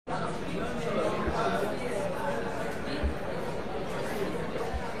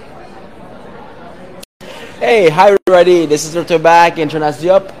Hey, hi everybody. This is Dr. Back, Internas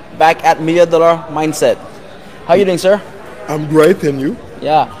Diop, back at $1 Million Mindset. How you doing, sir? I'm great, and you?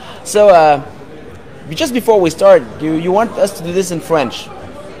 Yeah. So, just before we start, you want us to do this in French.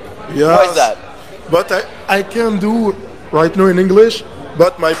 Yes. Why is that? But I can do right now in English,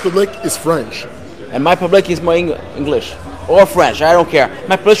 but my public is French. And my public is more English or French. I don't care.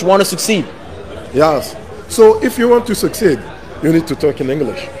 My public want to succeed. Yes. So if you want to succeed, you need to talk in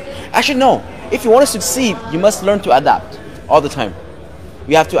English. Actually, no. If you want to succeed, you must learn to adapt all the time.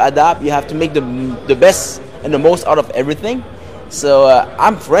 You have to adapt. You have to make the best and the most out of everything. So,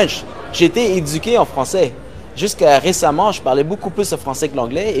 I'm French. J'ai été éduqué en français. Jusqu'à récemment, je parlais beaucoup plus de français que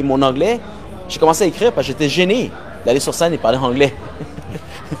l'anglais. Et mon anglais, j'ai commencé à écrire parce que j'étais gêné d'aller sur scène et parler anglais.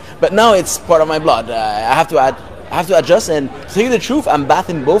 But now it's part of my blood. I have to adjust. And to tell you the truth, I'm bad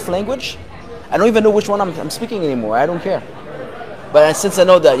in both language. I don't even know which one I'm speaking anymore. I don't care. But since I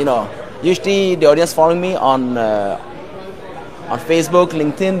know that, usually the audience following me on Facebook,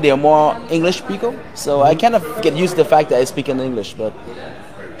 LinkedIn, they are more English people. So I kind of get used to the fact that I speak in English. But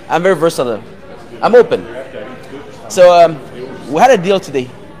I'm very versatile. I'm open. So we had a deal today.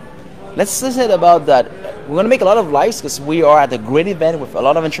 Let's say about that. We're going to make a lot of lives because we are at a great event with a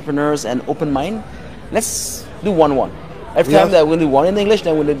lot of entrepreneurs and open mind. Let's do one. Every time that we'll do one in English,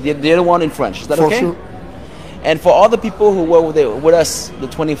 then we'll do the other one in French. Is that okay? For sure. And for all the people who were with us the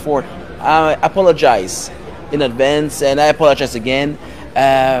 24th, I apologize in advance, and I apologize again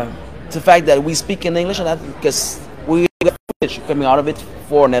to the fact that we speak in English, and that's because we got footage coming out of it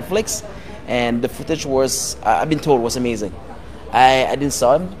for Netflix, and the footage was, I've been told, was amazing. I didn't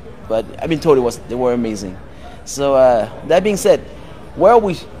saw it, but I've been told they were amazing. So that being said, where are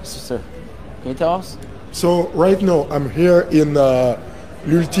we, sir? Can you tell us? So right now I'm here in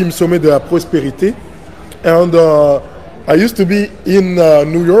l'ultime sommet de la prospérité, and I used to be in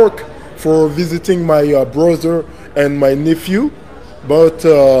New York for visiting my brother and my nephew, but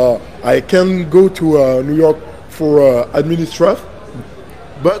I can go to New York for administrative.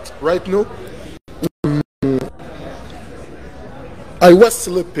 But right now, I was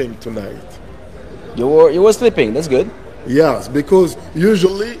sleeping tonight. You were sleeping. That's good. Yes, because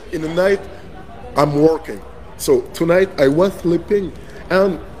usually in the night I'm working. So tonight I was sleeping,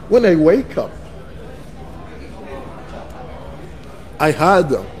 and when I wake up, I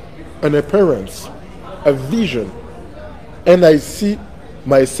had an appearance, a vision, and I see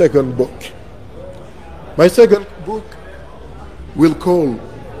my second book. My second book will call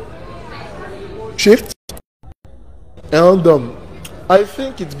Shift, and I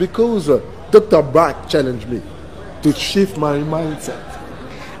think it's because Dr. Bach challenged me to shift my mindset.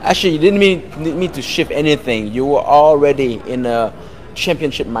 Actually, you didn't need me to shift anything. You were already in a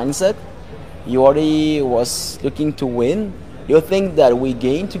championship mindset. You already was looking to win. You think that we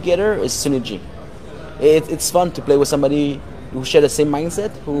gain together is synergy. It's fun to play with somebody who share the same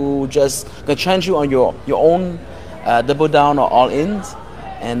mindset, who just can challenge you on your own double down or all ins.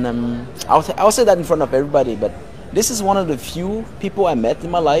 And I'll say that in front of everybody. But this is one of the few people I met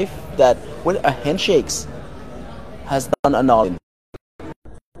in my life that, with a handshakes, has done an all in.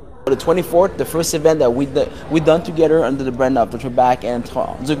 The 24th, the first event that we done together under the brand of Dr. Back and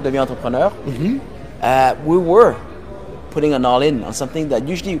Duc Devient Entrepreneur, we were putting an all-in on something that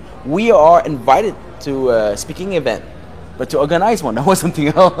usually we are invited to a speaking event, but to organize one, that was something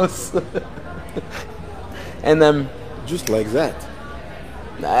else. And just like that.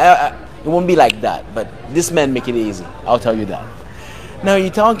 It won't be like that, but this man make it easy. I'll tell you that. Now you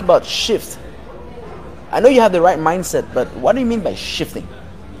talk about shift. I know you have the right mindset, but what do you mean by shifting?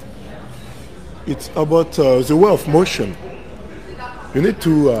 It's about the way of motion. You need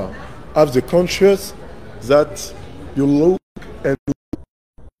to have the conscious that you look and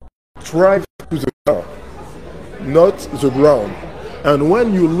drive to the star, not the ground. And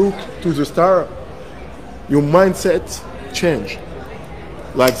when you look to the star, your mindset change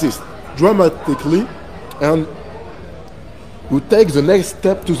like this, dramatically, and you take the next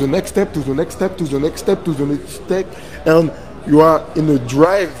step to the next step to the next step to the next step to the next step, and you are in a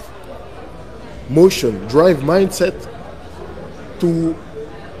drive motion, drive mindset to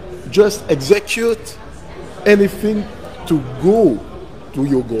just execute anything to go to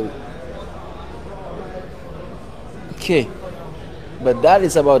your goal. Okay, but that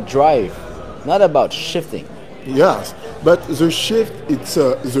is about drive, not about shifting. Yes, but the shift, it's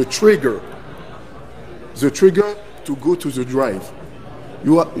the trigger to go to the drive.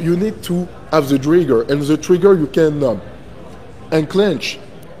 You need to have the trigger, and the trigger you can enclench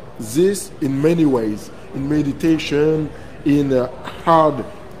this in many ways, in meditation, in hard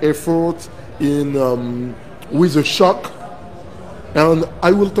effort, with a shock. And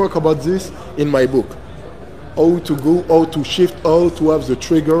I will talk about this in my book. How to go, how to shift, how to have the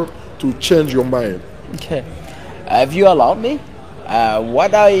trigger to change your mind. Okay. If you allow me,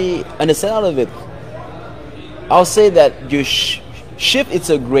 what I understand out of it, I'll say that your shift, it's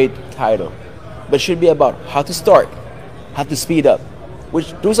a great title, but it should be about how to start, how to speed up,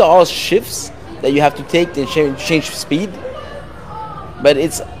 which those are all shifts that you have to take to change speed. But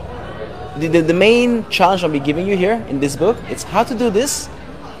it's the main challenge I'll be giving you here in this book. It's how to do this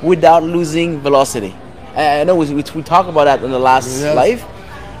without losing velocity. I know we talked about that in the last live.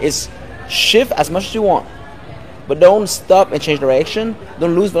 It's shift as much as you want, but don't stop and change direction.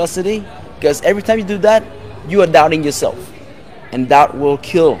 Don't lose velocity, because every time you do that, you are doubting yourself, and doubt will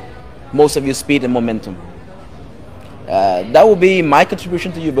kill most of your speed and momentum. That will be my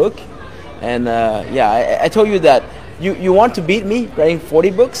contribution to your book. And I told you that you want to beat me writing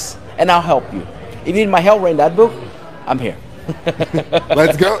 40 books, and I'll help you. If you need my help writing that book, I'm here.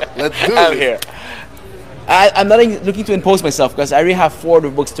 Let's go. Let's do it. I'm here. I'm not looking to impose myself, because I already have 4 other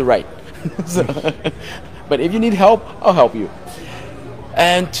books to write. But if you need help, I'll help you.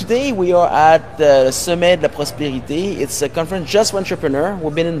 And today we are at the Sommet de la Prospérité. It's a conference just for entrepreneurs.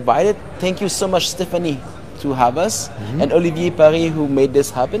 We've been invited. Thank you so much, Stephanie, to have us, and Olivier Paris, who made this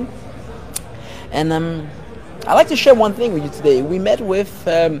happen. And I'd like to share one thing with you today. We met with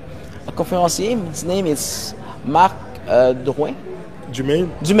a conférencier. His name is Marc Dumaine.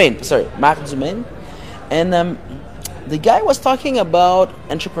 Sorry, Marc Dumaine. And the guy was talking about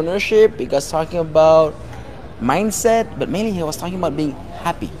entrepreneurship. He was talking about mindset, but mainly he was talking about being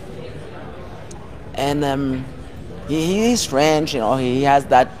happy. And he's French, he has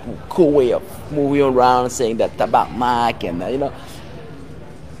that cool way of moving around, saying that tabarnak, and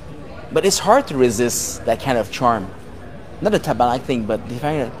but it's hard to resist that kind of charm. Not a tabarnak thing, but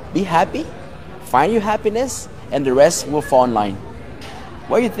be happy, find your happiness, and the rest will fall in line.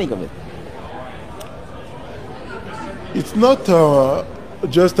 What do you think of it? It's not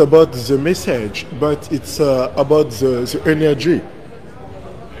just about the message, but it's about the energy.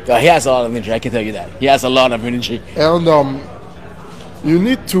 He has a lot of energy, I can tell you that. He has a lot of energy. And you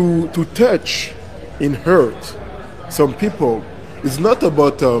need to touch and hurt some people. It's not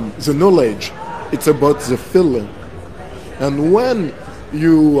about the knowledge, it's about the feeling. And when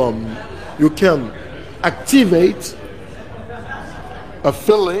you can activate a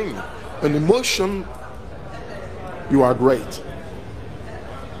feeling, an emotion, you are great.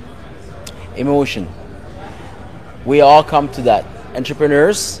 Emotion. We all come to that.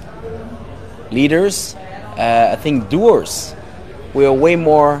 Entrepreneurs, leaders, I think doers. We are way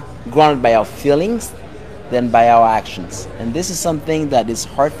more grounded by our feelings than by our actions. And this is something that is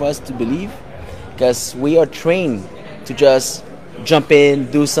hard for us to believe, because we are trained to just jump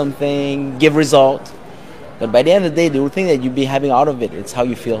in, do something, give result. But by the end of the day, the thing that you'll be having out of it, it's how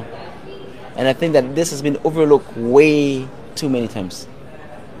you feel. And I think that this has been overlooked way too many times.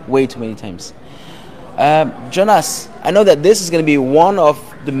 Way too many times. Jonas, I know that this is going to be one of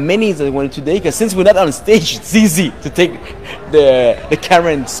the many that we want today, because since we're not on stage, it's easy to take the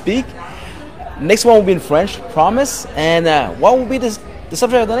camera and speak. Next one will be in French, promise. And what will be the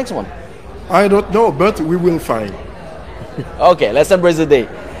subject of the next one? I don't know, but we will find. Okay, let's embrace the day.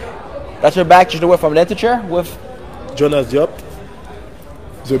 Dr. Back to the work from literature with Jonas Diop,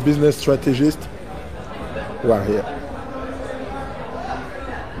 the business strategist, right here.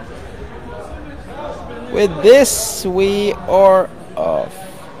 With this, we are off.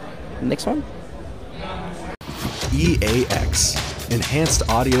 Next one. EAX, Enhanced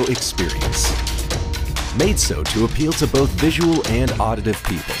Audio Experience. Made so to appeal to both visual and auditive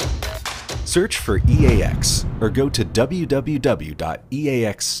people. Search for EAX or go to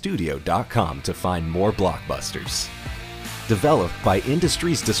www.eaxstudio.com to find more blockbusters. Developed by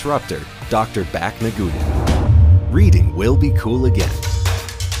industry's disruptor, Dr. Bak Nagudian. Reading will be cool again.